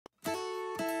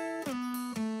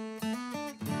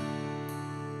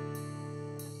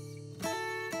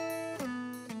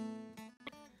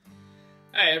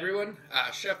Hi everyone,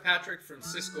 Chef Patrick from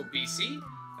Sysco, BC.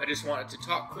 I just wanted to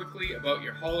talk quickly about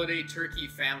your holiday turkey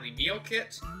family meal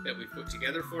kit that we put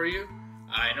together for you.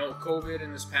 I know COVID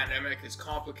and this pandemic has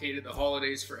complicated the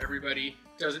holidays for everybody.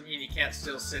 Doesn't mean you can't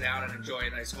still sit down and enjoy a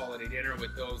nice holiday dinner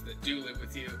with those that do live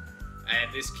with you.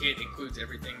 And this kit includes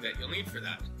everything that you'll need for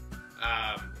that.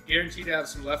 Guaranteed to have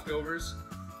some leftovers.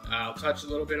 I'll touch a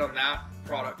little bit on that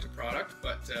product to product,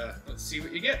 but let's see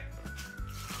what you get.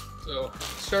 So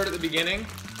start at the beginning.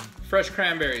 Fresh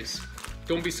cranberries.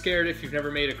 Don't be scared if you've never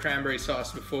made a cranberry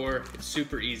sauce before. It's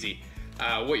super easy.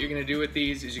 What you're going to do with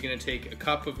these is you're going to take a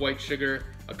cup of white sugar,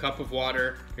 a cup of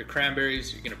water, your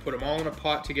cranberries, you're going to put them all in a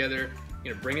pot together,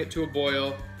 you're going to bring it to a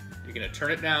boil, you're going to turn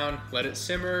it down, let it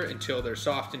simmer until they're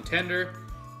soft and tender,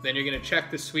 then you're going to check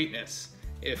the sweetness.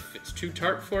 If it's too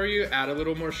tart for you, add a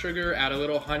little more sugar, add a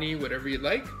little honey, whatever you'd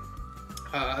like.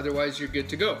 Otherwise you're good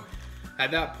to go. At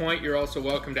that point, you're also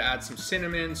welcome to add some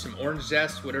cinnamon, some orange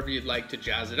zest, whatever you'd like to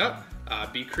jazz it up.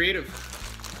 Be creative.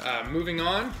 Moving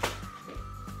on,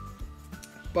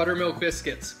 buttermilk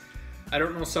biscuits. I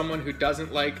don't know someone who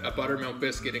doesn't like a buttermilk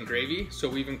biscuit and gravy, so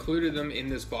we've included them in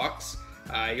this box.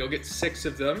 You'll get 6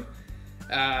 of them.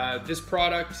 This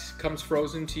product comes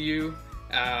frozen to you.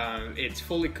 It's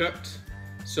fully cooked,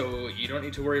 so you don't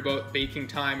need to worry about baking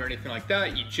time or anything like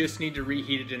that. You just need to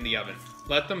reheat it in the oven.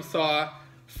 Let them thaw.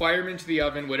 Fire them into the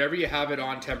oven. Whatever you have it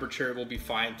on temperature will be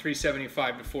fine.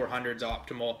 375 to 400 is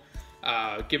optimal.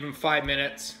 Give them 5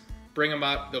 minutes. Bring them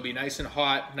up. They'll be nice and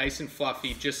hot, nice and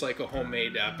fluffy, just like a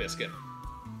homemade biscuit.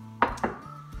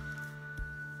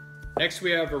 Next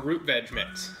we have a root veg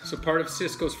mix. So part of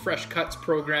Sysco's Fresh Cuts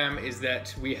program is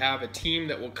that we have a team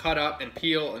that will cut up and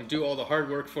peel and do all the hard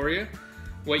work for you.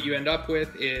 What you end up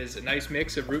with is a nice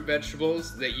mix of root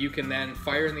vegetables that you can then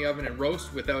fire in the oven and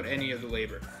roast without any of the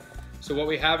labor. So what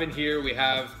we have in here, we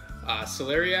have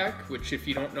celeriac, which if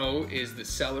you don't know is the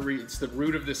celery, it's the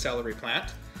root of the celery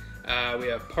plant. We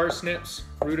have parsnips,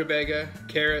 rutabaga,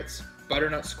 carrots,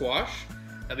 butternut squash.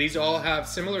 Now these all have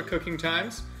similar cooking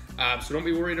times, so don't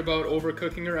be worried about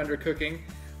overcooking or undercooking.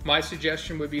 My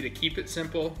suggestion would be to keep it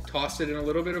simple, toss it in a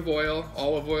little bit of oil,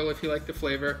 olive oil if you like the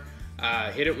flavor,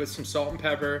 hit it with some salt and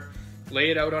pepper,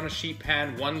 lay it out on a sheet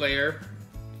pan, 1 layer,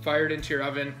 fire it into your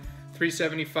oven,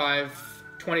 375,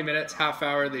 20 minutes, half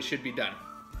hour, they should be done.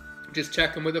 Just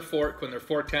check them with a fork. When they're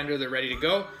fork tender, they're ready to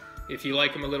go. If you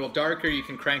like them a little darker, you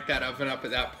can crank that oven up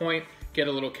at that point, get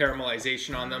a little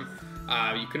caramelization on them.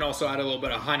 You can also add a little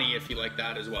bit of honey if you like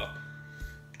that as well.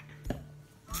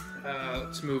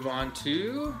 Let's move on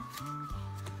to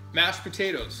mashed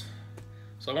potatoes.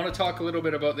 So I want to talk a little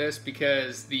bit about this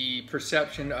because the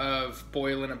perception of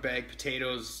boiling a bag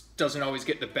potatoes doesn't always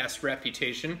get the best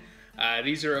reputation.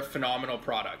 These are a phenomenal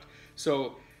product.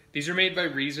 So these are made by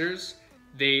Reezers.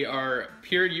 They are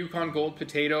pure Yukon Gold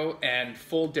potato and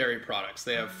full dairy products.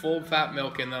 They have full fat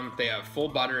milk in them. They have full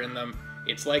butter in them.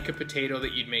 It's like a potato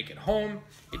that you'd make at home.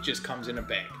 It just comes in a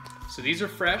bag. So these are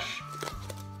fresh.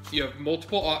 You have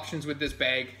multiple options with this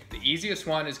bag. The easiest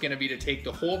one is going to be to take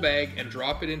the whole bag and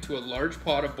drop it into a large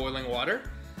pot of boiling water.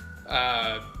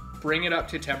 Bring it up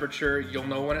to temperature. You'll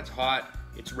know when it's hot.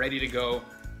 It's ready to go.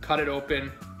 Cut it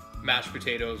open. Mashed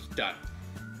potatoes, done.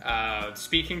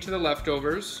 Speaking to the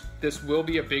leftovers, this will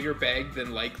be a bigger bag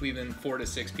than 4 to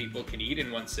 6 people can eat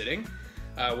in one sitting.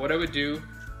 What I would do,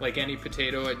 like any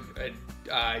potato,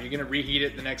 you're gonna reheat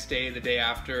it the next day, the day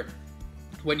after.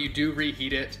 When you do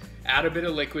reheat it, add a bit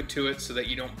of liquid to it so that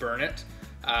you don't burn it.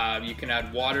 You can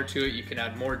add water to it, you can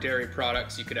add more dairy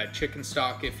products, you could add chicken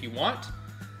stock if you want.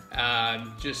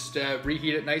 Just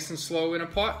reheat it nice and slow in a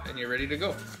pot and you're ready to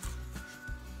go.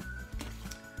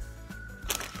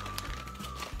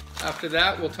 After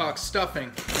that, we'll talk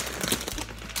stuffing.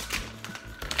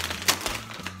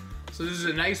 So this is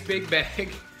a nice big bag.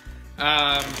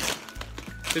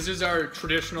 This is our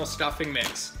traditional stuffing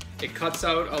mix. It cuts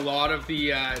out a lot of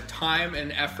the time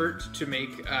and effort to make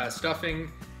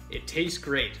stuffing. It tastes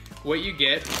great. What you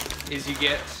get is you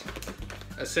get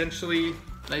essentially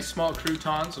nice small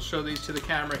croutons. I'll show these to the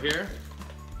camera here.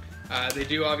 They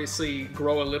do obviously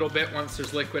grow a little bit once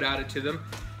there's liquid added to them.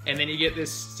 And then you get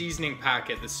this seasoning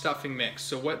packet, the stuffing mix.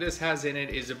 So what this has in it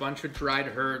is a bunch of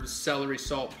dried herbs, celery,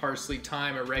 salt, parsley,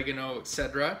 thyme, oregano,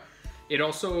 etc. It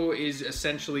also is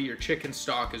essentially your chicken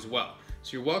stock as well.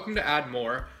 So you're welcome to add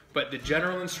more, but the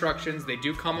general instructions, they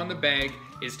do come on the bag,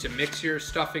 is to mix your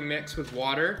stuffing mix with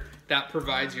water. That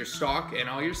provides your stock and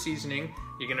all your seasoning.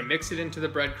 You're gonna mix it into the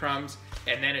breadcrumbs,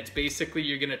 and then it's basically,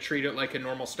 you're gonna treat it like a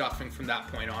normal stuffing from that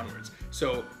point onwards.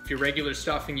 So if your regular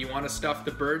stuffing, you wanna stuff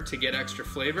the bird to get extra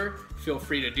flavor, feel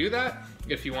free to do that.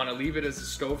 If you wanna leave it as a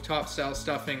stovetop style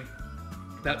stuffing,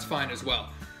 that's fine as well.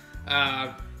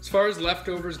 As far as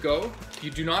leftovers go, you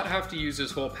do not have to use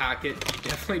this whole packet. You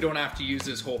definitely don't have to use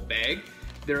this whole bag.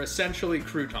 They're essentially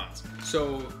croutons.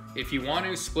 So if you want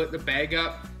to split the bag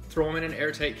up, throw them in an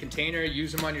airtight container,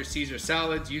 use them on your Caesar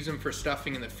salads, use them for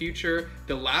stuffing in the future.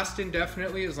 They'll last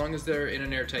indefinitely as long as they're in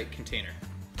an airtight container.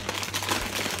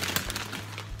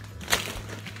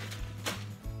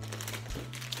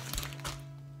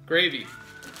 Gravy.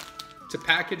 It's a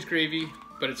packaged gravy,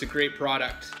 but it's a great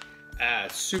product.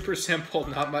 Super simple,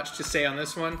 not much to say on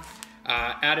this one.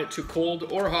 Add it to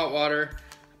cold or hot water,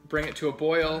 bring it to a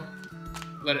boil,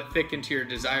 let it thicken to your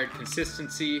desired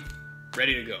consistency,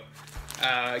 ready to go.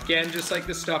 Again, just like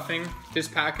the stuffing, this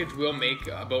package will make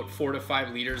about 4 to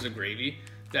 5 liters of gravy.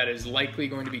 That is likely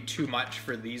going to be too much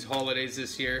for these holidays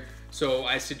this year. So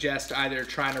I suggest either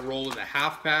trying to roll with a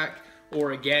half pack,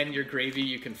 or again, your gravy,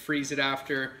 you can freeze it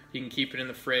after, you can keep it in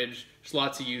the fridge. There's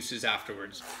lots of uses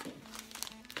afterwards.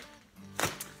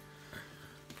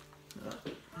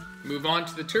 Move on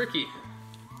to the turkey.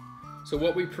 So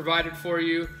what we provided for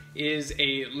you is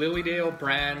a Lilydale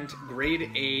brand grade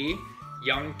A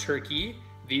young turkey.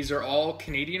 These are all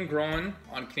Canadian grown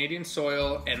on Canadian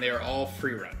soil, and they are all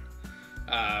free run.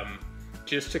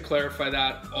 Just to clarify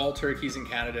that, all turkeys in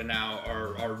Canada now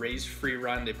are raised free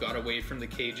run. They've got away from the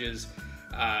cages.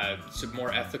 It's a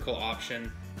more ethical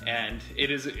option, and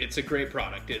it's a great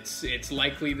product. It's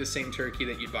likely the same turkey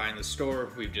that you'd buy in the store.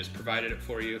 We've just provided it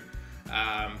for you.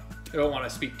 I don't want to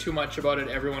speak too much about it.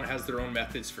 Everyone has their own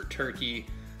methods for turkey,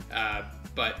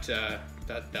 but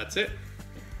that's it.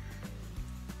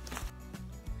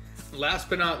 Last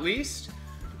but not least,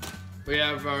 we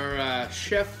have our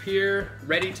chef here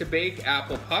ready to bake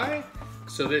apple pie.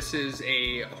 So this is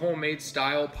a homemade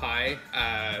style pie.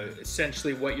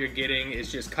 Essentially what you're getting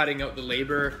is just cutting out the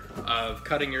labor of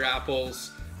cutting your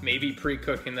apples, maybe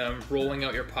pre-cooking them, rolling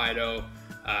out your pie dough,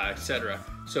 etc.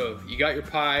 So you got your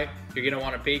pie, you're gonna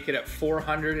wanna bake it at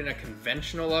 400 in a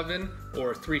conventional oven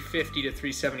or 350 to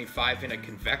 375 in a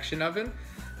convection oven.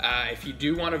 If you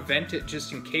do wanna vent it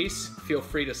just in case, feel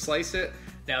free to slice it.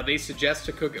 Now they suggest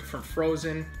to cook it from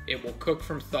frozen. It will cook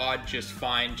from thawed just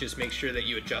fine. Just make sure that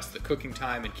you adjust the cooking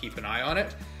time and keep an eye on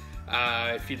it.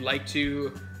 If you'd like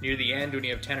to, near the end when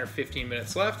you have 10 or 15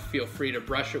 minutes left, feel free to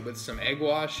brush it with some egg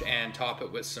wash and top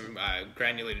it with some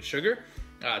granulated sugar.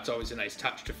 It's always a nice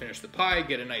touch to finish the pie,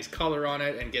 get a nice color on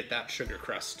it, and get that sugar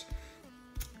crust.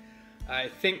 I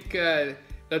think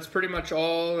that's pretty much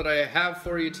all that I have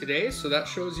for you today. So that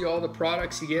shows you all the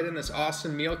products you get in this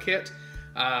awesome meal kit.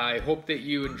 I hope that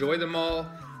you enjoy them all,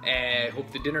 and I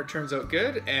hope the dinner turns out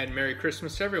good, and Merry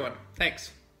Christmas to everyone.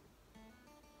 Thanks.